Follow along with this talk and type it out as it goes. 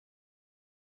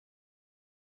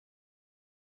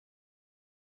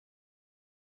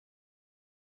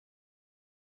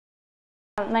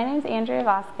My name is Andrea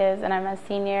Vasquez, and I'm a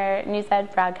senior news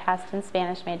ed broadcast and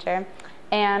Spanish major.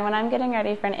 And when I'm getting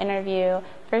ready for an interview,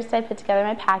 first I put together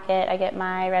my packet, I get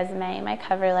my resume, my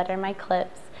cover letter, my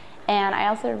clips, and I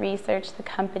also research the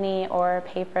company or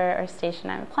paper or station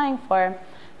I'm applying for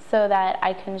so that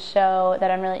I can show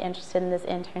that I'm really interested in this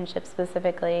internship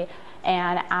specifically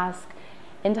and ask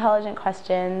intelligent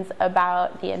questions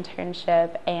about the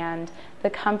internship and the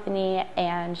company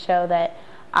and show that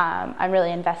I'm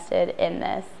really invested in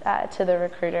this to the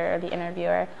recruiter or the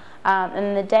interviewer.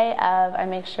 And the day of, I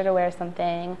make sure to wear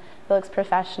something that looks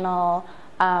professional,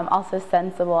 also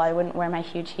sensible. I wouldn't wear my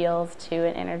huge heels to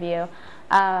an interview.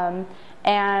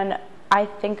 And I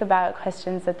think about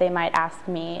questions that they might ask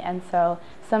me, and so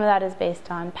some of that is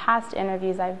based on past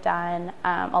interviews I've done.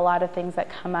 A lot of things that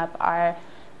come up are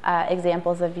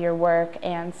examples of your work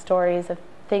and stories of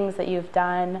things that you've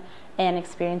done and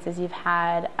experiences you've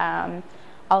had.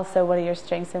 Also, what are your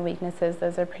strengths and weaknesses?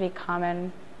 Those are pretty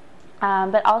common.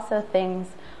 But also things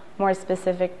more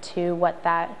specific to what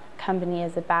that company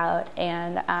is about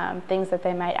and things that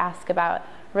they might ask about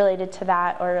related to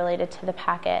that or related to the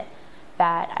packet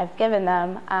that I've given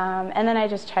them. And then I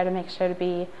just try to make sure to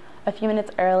be a few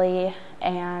minutes early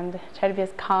and try to be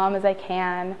as calm as I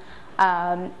can.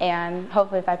 And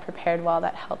hopefully if I prepared well,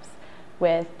 that helps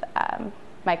with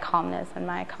my calmness and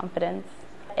my confidence.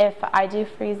 If I do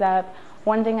freeze up,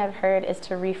 one thing I've heard is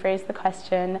to rephrase the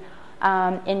question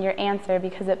in your answer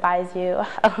because it buys you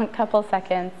a couple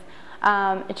seconds.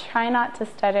 Try not to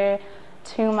stutter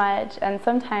too much, and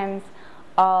sometimes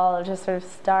I'll just sort of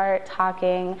start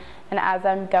talking, and as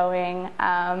I'm going,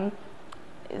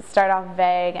 start off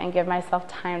vague and give myself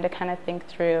time to kind of think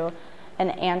through an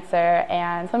answer.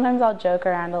 And sometimes I'll joke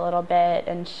around a little bit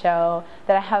and show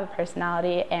that I have a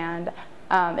personality, and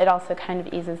it also kind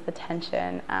of eases the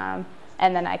tension.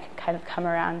 And then I can kind of come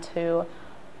around to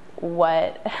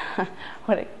what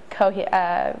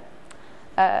a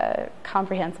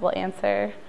comprehensible answer